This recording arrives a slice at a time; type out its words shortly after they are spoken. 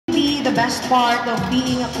the best part of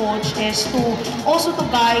being a coach is to also to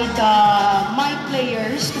guide my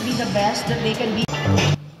players to be the best that they can be.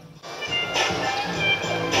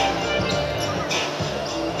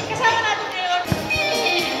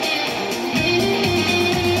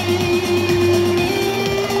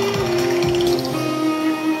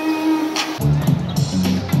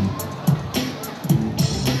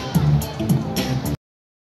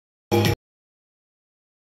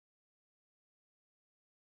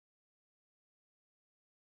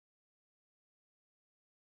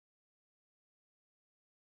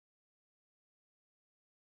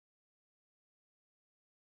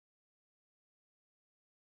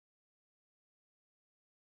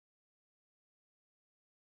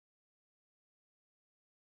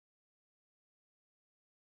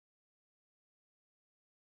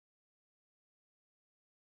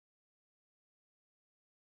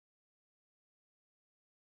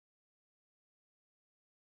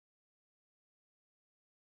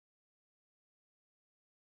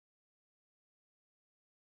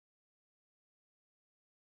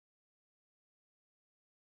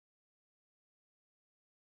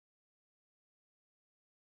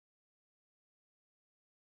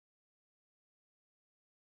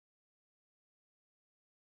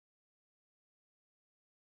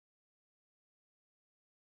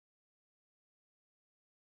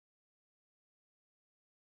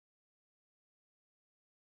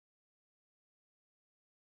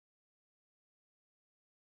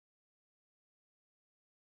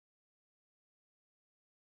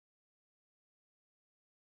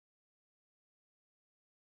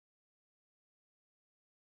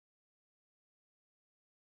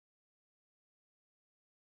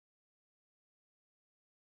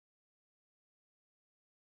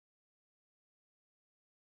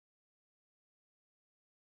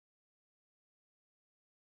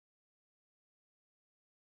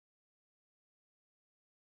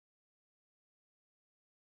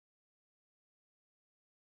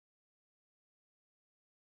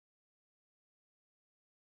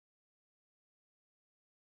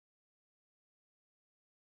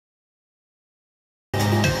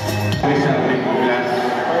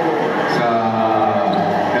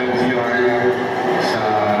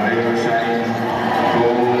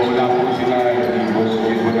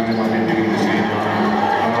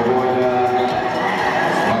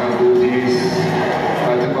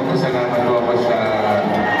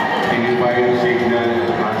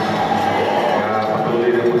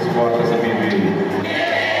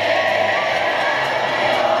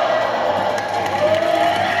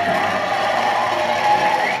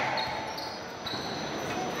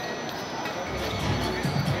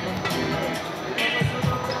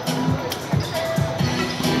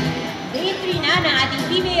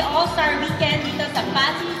 All-Star Weekend dito sa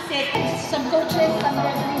Pasig City. Some coaches, some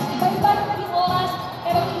referees, iba-iba naman yung oras,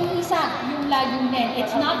 pero iisa yung layunin.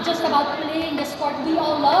 It's not just about playing the sport we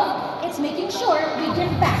all love, it's making sure we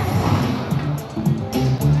give back.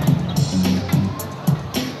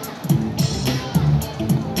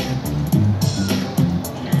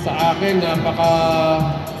 Sa akin,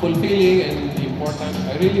 napaka-fulfilling and important.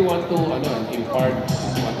 I really want to impart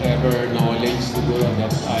whatever knowledge siguro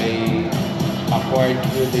that I acquired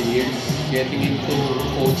through the years. Getting into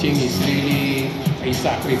coaching is really a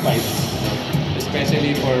sacrifice,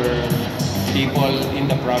 especially for people in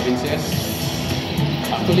the provinces.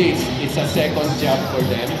 Actually, it's a second job for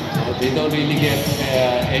them. They don't really get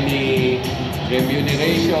any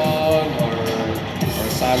remuneration or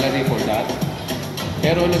salary for that.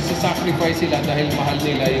 Pero nagsasacrifice sila dahil mahal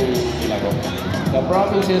nila yung laro. The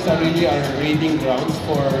provinces are really our breeding grounds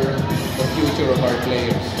for the future of our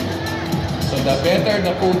players. So the better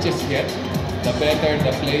the coaches get, the better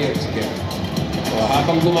the players get. So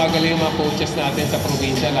habang gumagaling yung mga coaches natin sa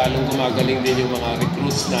probinsya, lalong gumagaling din yung mga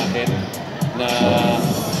recruits natin na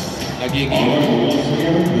nagiging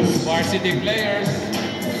varsity players,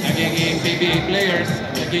 nagiging PBA players,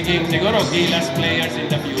 nagiging siguro Gilas players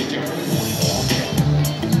in the future.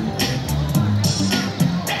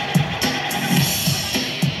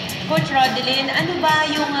 Coach Rodelyn, ano ba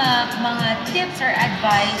yung mga tips or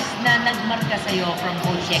advice na nagmarka sa'yo from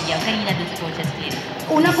Coach Yegyaw kanina dun sa Coach's Clinic?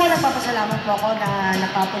 Una po, nagpapasalamat po ako na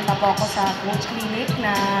nakapunta po ako sa Coach Clinic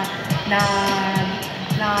na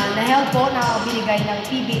na help po na binigay ng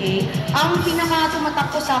PBA. Ang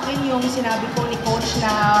pinaka-tumatak po sa akin yung sinabi po ni Coach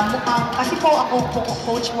na mukhang, kasi po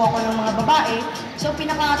coach po ako ng mga babae, so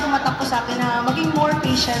pinaka-tumatak po sa akin na maging more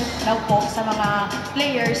patient daw po sa mga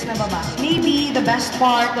players na babae. Maybe the best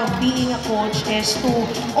part of being a coach is to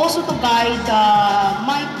also to guide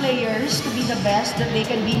my players to be the best that they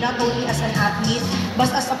can be, not only as an athlete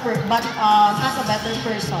but as a better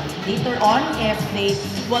person later on if they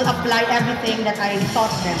will apply everything that I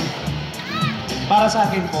taught them. Para sa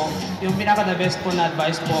akin po, yung pinaka-the best po na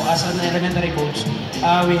advice po as an elementary coach,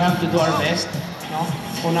 we have to do our best. No?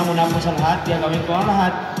 Unang-una po sa lahat, gagawin ko ang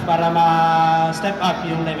lahat para ma-step up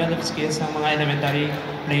yung level of skills ng mga elementary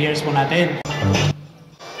players po natin.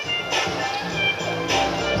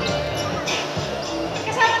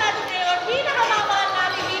 Kasama natin ngayon, pinakamamahal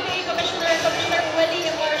natin BBA Commissioner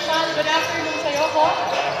Marshall. Good afternoon sa'yo po.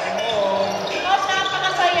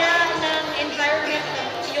 Napakasaya ng environment,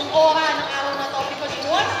 yung aura ng araw na to because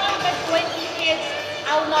 120 kids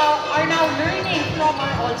are now learning from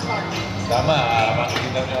our All-Star. Tama,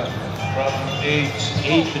 makikita nyo. From age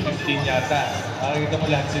 8 to 15 yata. Makikita mo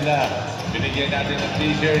lahat sila. Binigyan natin ng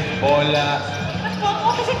t-shirt, bola. But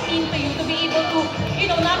what does it mean to you to be able to,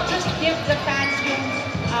 not just give the fans yung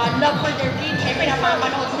love for their team, siyempre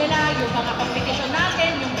napapanood nila yung mga competition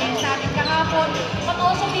natin, yung games natin kahapon, but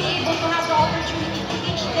also be able to have the opportunity to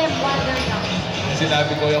teach them while they're young.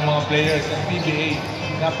 Sinabi ko yung mga players ng PBA,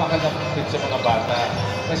 napakalapit sa mga bata.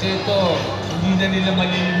 Kasi ito, hindi na nila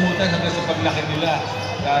malilimutan hanggang sa paglaki nila.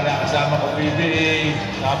 Nakasama ko PBA,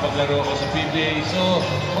 nakapaglaro ko sa PBA. So,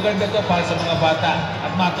 maganda to para sa mga bata.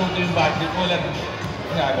 At matuto yung basketball. At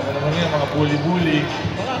alam mo naman yung mga bully-bully,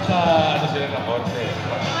 makaka-ano sila ng konti.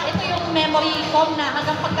 Ito yung memory foam na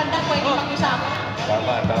hanggang pagtanda pwede mag-usapan.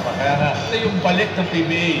 Tama. Kaya nga, ito yung balik ng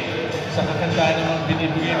PBA sa kakantaan ng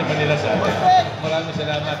binibigay naman nila sa atin. Maraming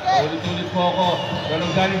salamat. Ulit-ulit po ako. Pero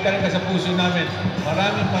galing talaga sa puso namin.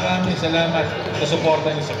 Maraming salamat sa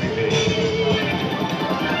suporta niyo sa PBA.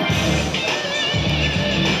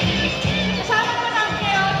 Kasama naman natin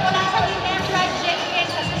ngayon mula sa Ginebra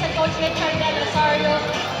Jenkins, Assistant Coach Richard Del Rosario.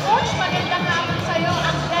 Coach, magandang hapon sa'yo.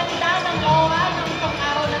 Ang ganda ng aura ng itong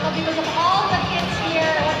araw na to because of all the kids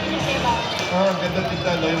here. What can you say about it? Ang ganda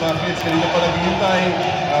tignan, no? Yung mga kids, kanina pa naghihintay.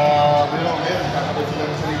 Ngayon, kakabot sila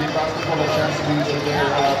ng sarili basketball, a chance to be with their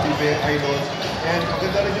PBA idols. And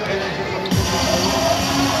maganda rin yung energy kami sa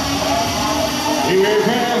mga Here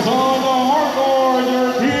fans on the hardcore,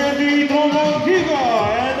 your PND Giga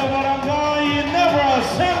and the Barangay Ginebra,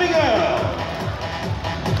 San Miguel.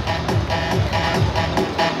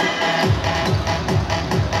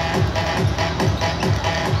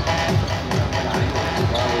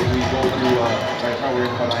 Right now we're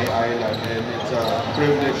in Panay Island and it's a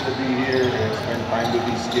privilege to be here and spend time with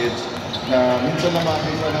these kids na minsan na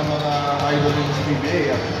makita ng mga idol ng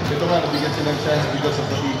PBA. Ito nga, nabigyan silang chance because of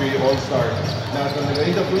the PBA All-Star na talaga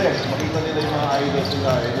in the flesh, makita nila yung mga idols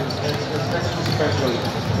nila and it's extra special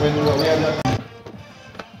when we have that.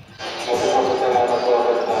 Salamat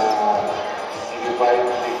po na invite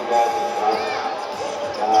tignan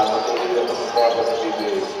na matuloy na pagsuporta sa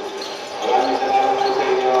PBA. Maraming salamat po sa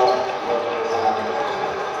inyo.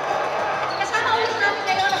 Kasama ulit natin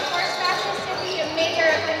ngayon, of course, Passion City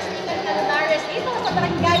Mayor dito sa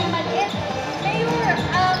Barangay Maliit. Mayor,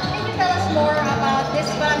 can you tell us more about this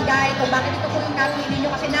barangay kung bakit ito po yung napili nyo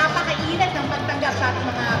kasi napakainit ng pagtanggap sa ating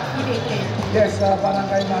mga PBA players? Yes,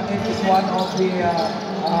 Barangay Maliit is one of the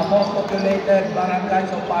most populated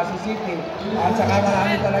barangays of Pasig City. At saka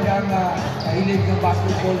marami talagang nahilig ng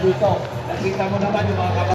basketball dito. Nakita mo naman yung mga